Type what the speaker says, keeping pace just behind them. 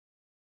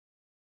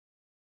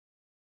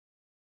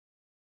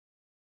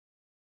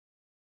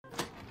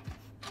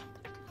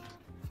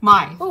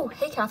My. Oh,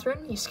 hey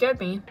Catherine, you scared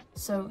me.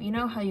 So, you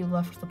know how you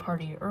left the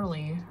party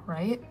early,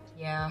 right?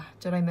 Yeah,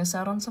 did I miss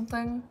out on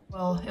something?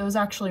 Well, it was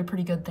actually a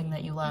pretty good thing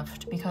that you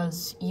left,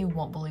 because you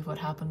won't believe what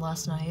happened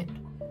last night.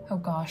 Oh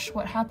gosh,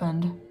 what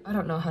happened? I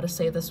don't know how to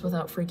say this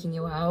without freaking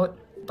you out,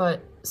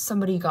 but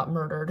somebody got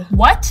murdered.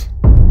 What?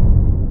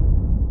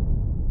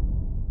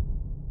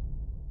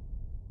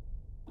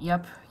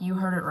 Yep, you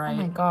heard it right.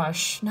 Oh my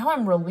gosh, now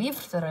I'm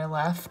relieved that I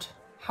left.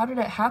 How did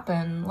it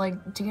happen?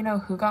 Like, do you know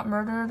who got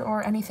murdered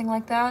or anything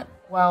like that?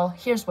 Well,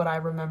 here's what I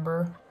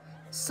remember.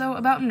 So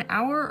about an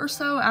hour or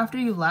so after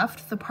you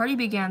left, the party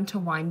began to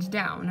wind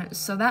down,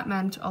 so that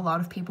meant a lot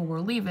of people were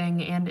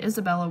leaving and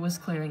Isabella was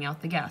clearing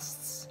out the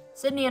guests.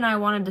 Sydney and I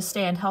wanted to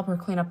stay and help her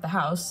clean up the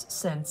house,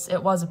 since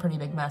it was a pretty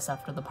big mess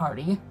after the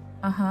party.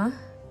 Uh-huh.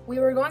 We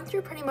were going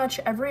through pretty much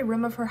every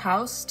room of her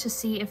house to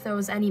see if there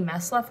was any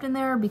mess left in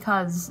there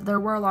because there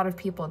were a lot of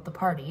people at the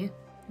party.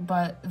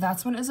 But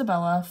that's when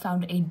Isabella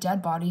found a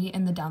dead body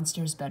in the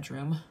downstairs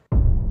bedroom.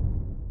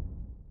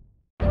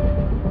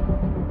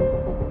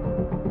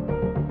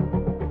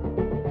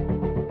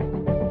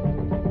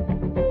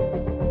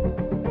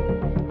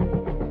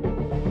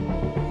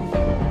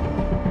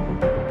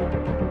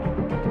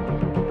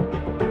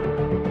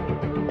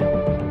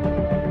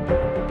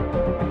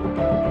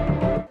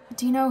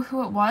 Do you know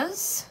who it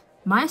was?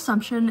 My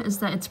assumption is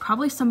that it's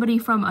probably somebody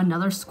from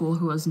another school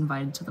who was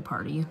invited to the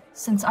party,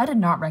 since I did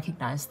not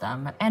recognize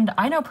them, and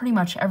I know pretty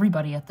much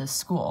everybody at this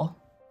school.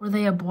 Were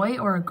they a boy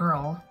or a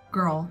girl?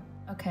 Girl.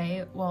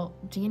 Okay, well,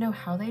 do you know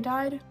how they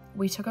died?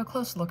 We took a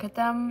close look at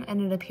them,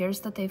 and it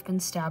appears that they've been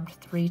stabbed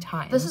 3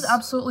 times. This is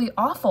absolutely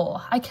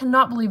awful! I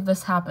cannot believe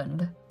this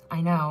happened. I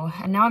know,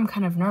 and now I'm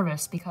kind of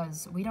nervous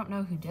because we don't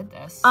know who did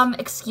this.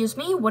 Excuse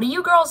me? What are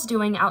you girls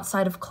doing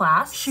outside of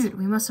class? Shoot,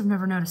 we must have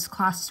never noticed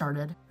class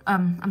started.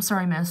 I'm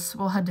sorry, miss.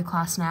 We'll head to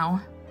class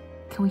now.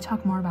 Can we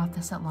talk more about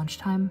this at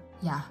lunchtime?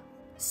 Yeah.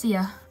 See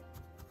ya.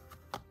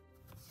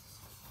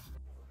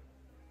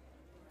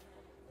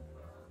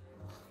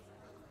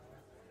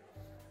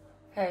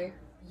 Hey,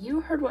 you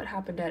heard what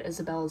happened at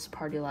Isabella's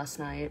party last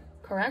night,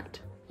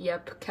 correct?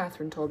 Yep,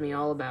 Catherine told me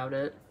all about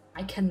it.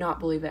 I cannot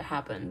believe it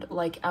happened,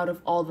 like, out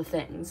of all the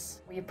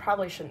things. We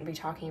probably shouldn't be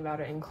talking about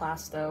it in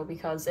class, though,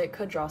 because it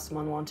could draw some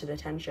unwanted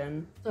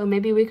attention. So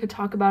maybe we could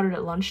talk about it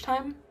at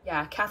lunchtime?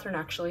 Yeah, Catherine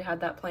actually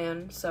had that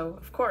plan, so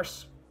of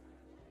course.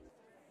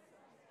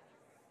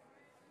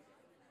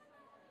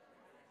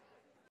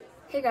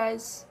 Hey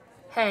guys.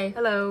 Hey.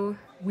 Hello.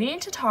 We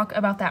need to talk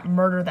about that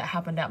murder that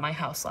happened at my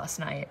house last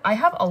night. I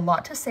have a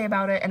lot to say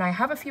about it, and I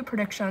have a few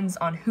predictions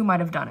on who might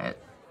have done it.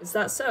 Is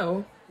that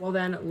so? Well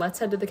then, let's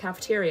head to the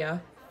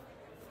cafeteria.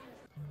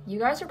 You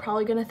guys are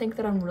probably gonna think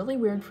that I'm really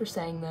weird for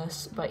saying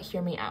this, but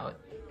hear me out.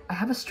 I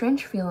have a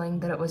strange feeling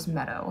that it was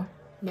Meadow.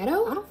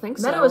 Meadow? I don't think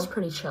so. Meadow is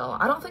pretty chill.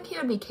 I don't think he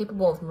would be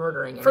capable of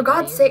murdering anybody. For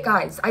God's sake,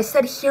 guys, I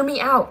said hear me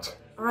out!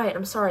 Alright,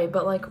 I'm sorry,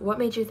 but like, what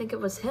made you think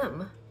it was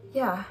him?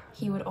 Yeah,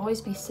 he would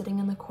always be sitting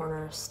in the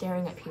corner,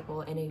 staring at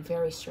people in a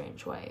very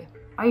strange way.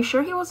 Are you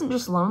sure he wasn't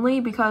just lonely?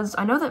 Because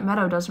I know that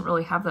Meadow doesn't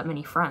really have that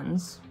many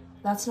friends.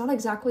 That's not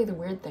exactly the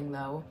weird thing,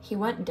 though. He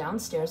went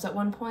downstairs at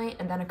one point,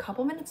 and then a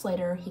couple minutes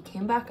later, he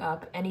came back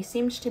up, and he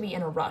seemed to be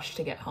in a rush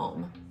to get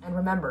home. And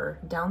remember,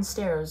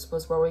 downstairs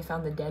was where we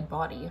found the dead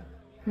body.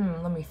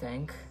 Let me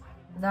think.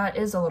 That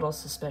is a little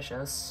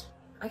suspicious.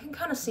 I can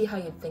kind of see how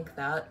you'd think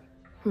that.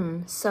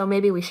 So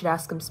maybe we should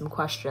ask him some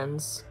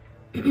questions.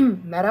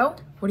 Meadow,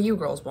 what do you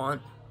girls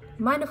want?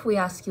 Mind if we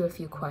ask you a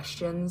few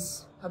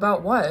questions?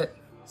 About what?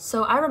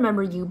 So I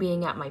remember you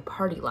being at my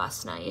party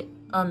last night.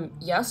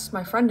 Yes,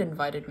 my friend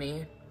invited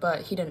me,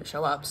 but he didn't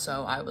show up,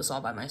 so I was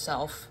all by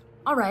myself.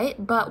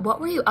 Alright, but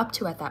what were you up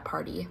to at that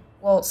party?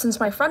 Well, since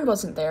my friend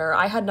wasn't there,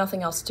 I had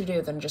nothing else to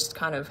do than just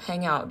kind of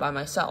hang out by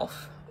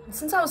myself. And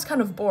since I was kind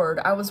of bored,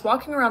 I was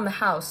walking around the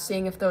house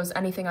seeing if there was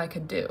anything I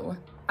could do.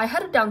 I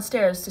headed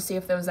downstairs to see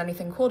if there was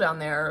anything cool down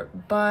there,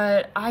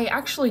 but I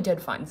actually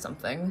did find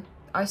something.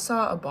 I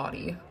saw a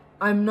body.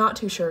 I'm not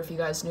too sure if you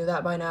guys knew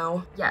that by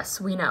now.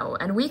 Yes, we know,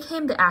 and we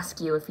came to ask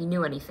you if you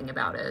knew anything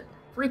about it.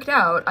 Freaked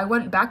out, I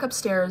went back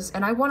upstairs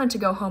and I wanted to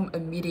go home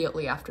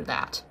immediately after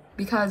that,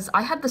 because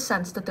I had the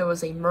sense that there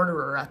was a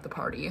murderer at the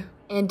party.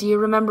 And do you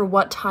remember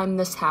what time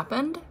this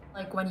happened?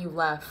 Like when you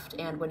left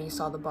and when you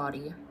saw the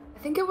body. I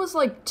think it was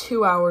like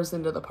 2 hours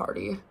into the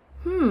party.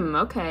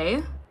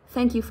 Okay.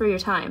 Thank you for your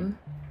time.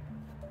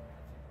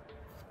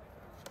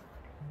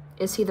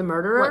 Is he the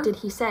murderer? What did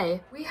he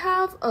say? We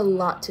have a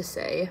lot to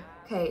say.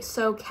 Okay,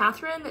 so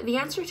Catherine, the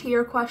answer to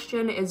your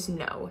question is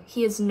no.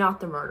 He is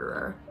not the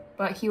murderer.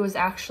 But he was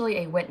actually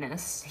a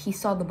witness. He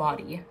saw the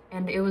body,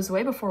 and it was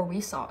way before we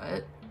saw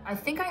it. I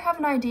think I have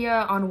an idea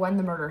on when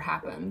the murder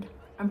happened.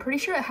 I'm pretty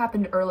sure it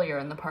happened earlier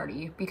in the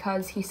party,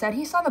 because he said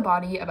he saw the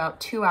body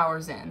about 2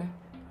 hours in.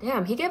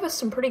 Damn, he gave us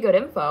some pretty good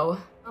info.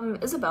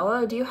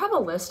 Isabella, do you have a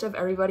list of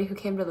everybody who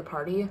came to the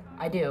party?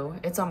 I do.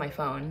 It's on my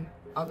phone.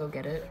 I'll go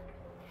get it.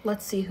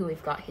 Let's see who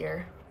we've got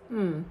here.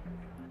 No.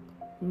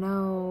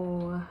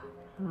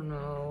 I don't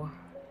know.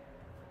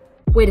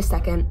 Wait a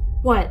second.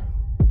 What?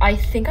 I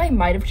think I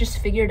might have just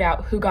figured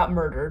out who got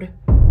murdered.